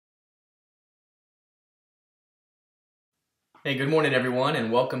Hey, good morning everyone,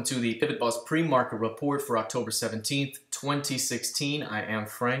 and welcome to the PivotBoss Pre-Market Report for October 17th, 2016. I am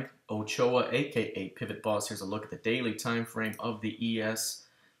Frank Ochoa, aka PivotBoss. Here's a look at the daily time frame of the ES.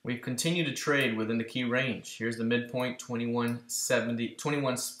 We've continued to trade within the key range. Here's the midpoint,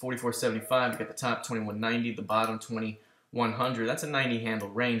 2144.75. We got the top 2190, the bottom 2100. That's a 90 handle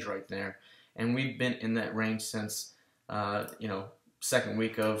range right there, and we've been in that range since second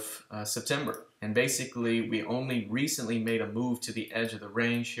week of September. And basically, we only recently made a move to the edge of the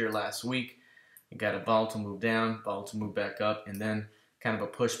range here last week. We got a volatile move down, volatile move back up, and then kind of a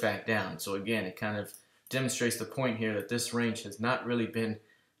push back down. So again, it kind of demonstrates the point here that this range has not really been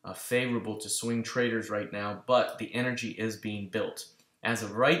favorable to swing traders right now, but the energy is being built. As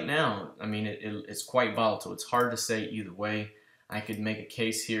of right now, I mean, it's quite volatile. It's hard to say either way. I could make a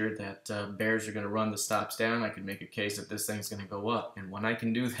case here that bears are going to run the stops down. I could make a case that this thing's going to go up. And when I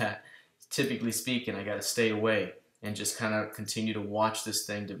can do that, typically speaking, I got to stay away and just kind of continue to watch this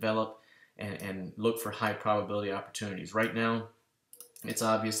thing develop and look for high probability opportunities. Right now, it's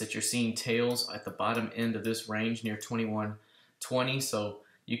obvious that you're seeing tails at the bottom end of this range near 2120. So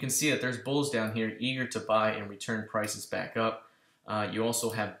you can see that there's bulls down here eager to buy and return prices back up. You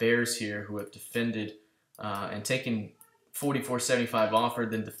also have bears here who have defended and taken 44.75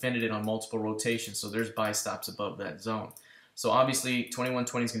 offered, then defended it on multiple rotations. So there's buy stops above that zone. So obviously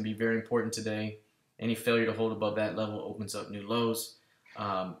 2120 is going to be very important today. Any failure to hold above that level opens up new lows.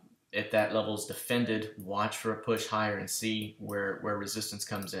 If that level is defended, watch for a push higher and see where resistance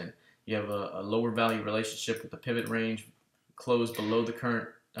comes in. You have a lower value relationship with the pivot range, closed below the current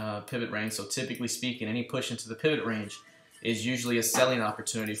pivot range. So typically speaking, any push into the pivot range is usually a selling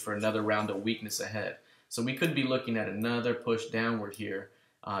opportunity for another round of weakness ahead. So we could be looking at another push downward here,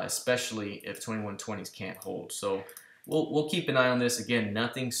 especially if 2120s can't hold. So we'll keep an eye on this. Again,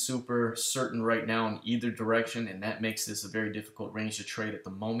 nothing super certain right now in either direction, and that makes this a very difficult range to trade at the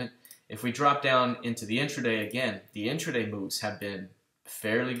moment. If we drop down into the intraday, again, the intraday moves have been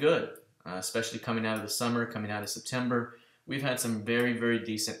fairly good, especially coming out of the summer, coming out of September. We've had some very, very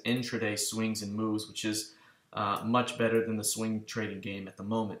decent intraday swings and moves, which is much better than the swing trading game at the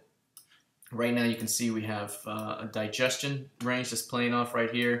moment. Right now you can see we have a digestion range that's playing off right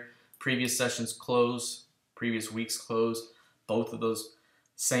here. Previous sessions close, previous week's close, both of those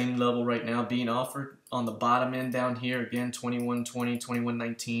same level right now being offered. On the bottom end down here, again, 2120,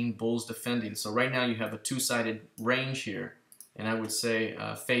 2119, bulls defending. So right now you have a two-sided range here, and I would say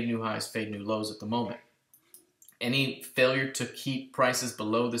fade new highs, fade new lows at the moment. Any failure to keep prices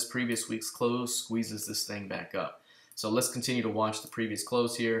below this previous week's close squeezes this thing back up. So let's continue to watch the previous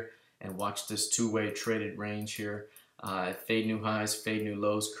close here and watch this two-way traded range here. Fade new highs, fade new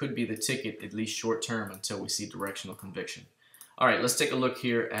lows could be the ticket, at least short term, until we see directional conviction. All right, let's take a look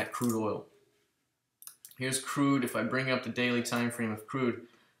here at crude oil. Here's crude. If I bring up the daily time frame of crude,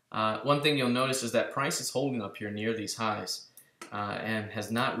 one thing you'll notice is that price is holding up here near these highs and has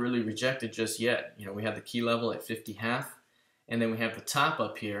not really rejected just yet. You know, we have the key level at 50.5, and then we have the top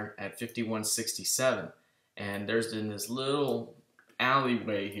up here at 51.67, and there's been this little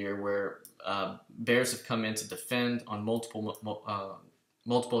alleyway here where bears have come in to defend on multiple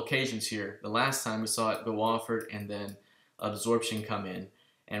occasions here. The last time we saw it go offered and then absorption come in,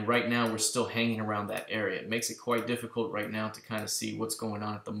 and right now we're still hanging around that area. It makes it quite difficult right now to kind of see what's going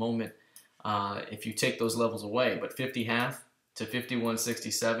on at the moment if you take those levels away. But 50.5 to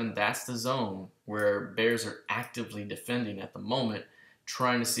 51.67, that's the zone where bears are actively defending at the moment,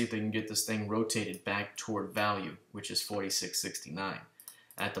 trying to see if they can get this thing rotated back toward value, which is 46.69.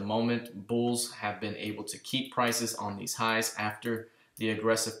 At the moment, bulls have been able to keep prices on these highs after the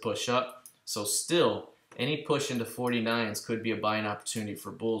aggressive push up. So still, any push into 49s could be a buying opportunity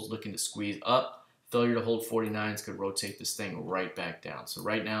for bulls looking to squeeze up. Failure to hold 49s could rotate this thing right back down. So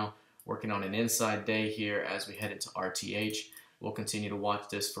right now, working on an inside day here as we head into RTH. We'll continue to watch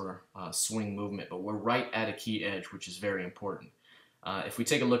this for swing movement, but we're right at a key edge, which is very important. If we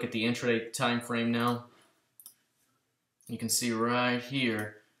take a look at the intraday time frame now, you can see right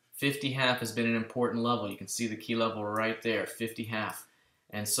here, 50.5 has been an important level. You can see the key level right there, 50.5.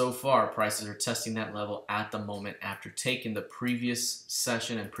 And so far, prices are testing that level at the moment after taking the previous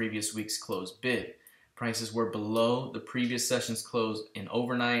session and previous week's close bid. Prices were below the previous session's close in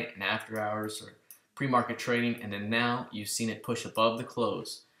overnight and after hours or pre-market trading, and then now you've seen it push above the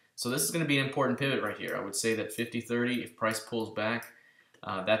close. So this is going to be an important pivot right here. I would say that 50.30, if price pulls back,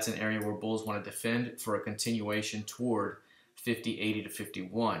 that's an area where bulls want to defend for a continuation toward 50.80 to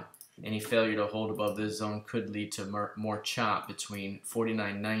 51. Any failure to hold above this zone could lead to more chop between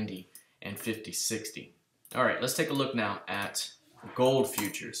 49.90 and 50.60. All right, let's take a look now at gold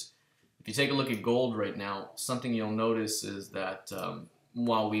futures. If you take a look at gold right now, something you'll notice is that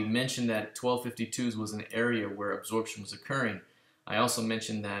while we mentioned that 1252s was an area where absorption was occurring, I also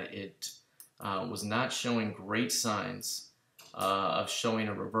mentioned that it was not showing great signs of showing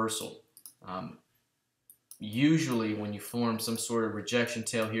a reversal. Usually when you form some sort of rejection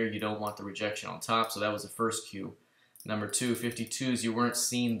tail here, you don't want the rejection on top, so that was the first cue. Number two, 52s, you weren't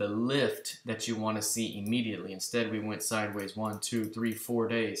seeing the lift that you want to see immediately. Instead, we went sideways 1, 2, 3, 4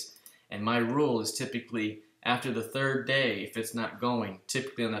 days. And my rule is typically after the third day, if it's not going,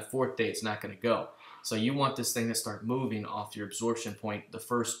 typically on that fourth day, it's not going to go. So you want this thing to start moving off your absorption point the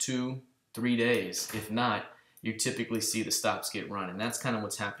first 2, 3 days. If not, you typically see the stops get run. And that's kind of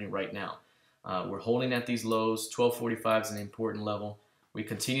what's happening right now. We're holding at these lows. 1245 is an important level. We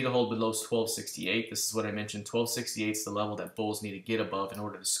continue to hold below 1268. This is what I mentioned. 1268 is the level that bulls need to get above in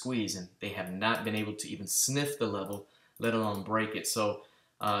order to squeeze, and they have not been able to even sniff the level, let alone break it. So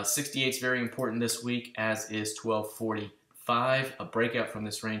 68 is very important this week, as is 1245. A breakout from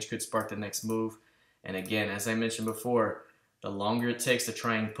this range could spark the next move. And again, as I mentioned before, the longer it takes to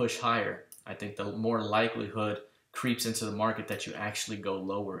try and push higher, I think the more likelihood creeps into the market that you actually go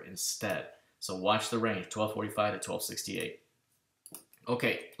lower instead. So watch the range, 1245 to 1268.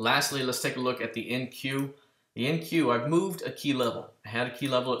 Okay, lastly, let's take a look at the NQ. The NQ, I've moved a key level. I had a key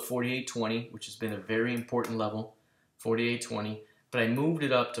level at 48.20, which has been a very important level, 48.20, but I moved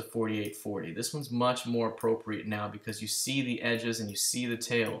it up to 48.40. This one's much more appropriate now because you see the edges and you see the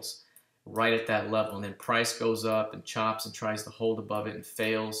tails right at that level, and then price goes up and chops and tries to hold above it and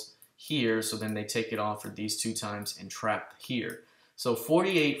fails here, so then they take it off for these 2 times and trap here. So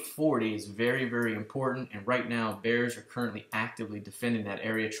 48.40 is very, very important, and right now bears are currently actively defending that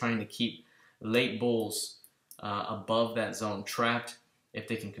area, trying to keep late bulls above that zone trapped. If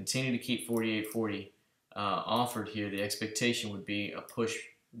they can continue to keep 48.40 offered here, the expectation would be a push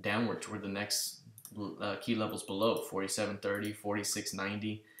downward toward the next key levels below, 47.30,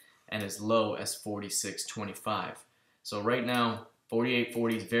 46.90, and as low as 46.25. So right now,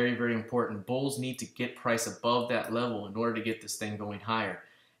 48.40 is very, very important. Bulls need to get price above that level in order to get this thing going higher.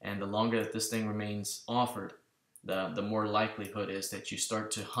 And the longer that this thing remains offered, the more likelihood is that you start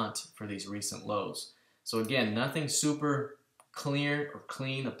to hunt for these recent lows. So again, nothing super clear or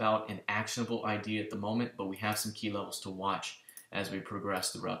clean about an actionable idea at the moment, but we have some key levels to watch as we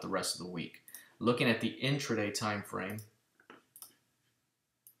progress throughout the rest of the week. Looking at the intraday time frame,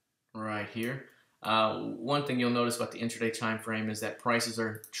 right here. One thing you'll notice about the intraday time frame is that prices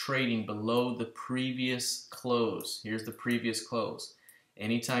are trading below the previous close. Here's the previous close.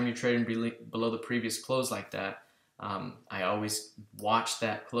 Anytime you're trading below the previous close like that, I always watch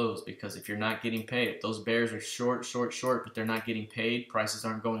that close, because if you're not getting paid, if those bears are short, but they're not getting paid, prices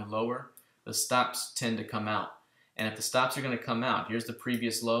aren't going lower, the stops tend to come out. And if the stops are going to come out, here's the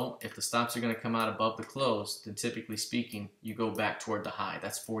previous low, if the stops are going to come out above the close, then typically speaking, you go back toward the high.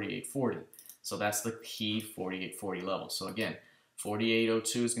 That's 48.40. So that's the key 48.40 level. So again,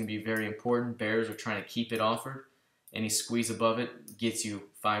 48.02 is going to be very important. Bears are trying to keep it offered. Any squeeze above it gets you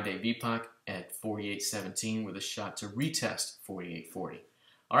 5-day VPOC at 48.17 with a shot to retest 48.40.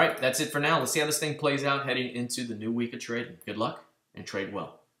 All right, that's it for now. Let's see how this thing plays out heading into the new week of trading. Good luck and trade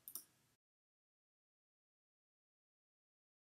well.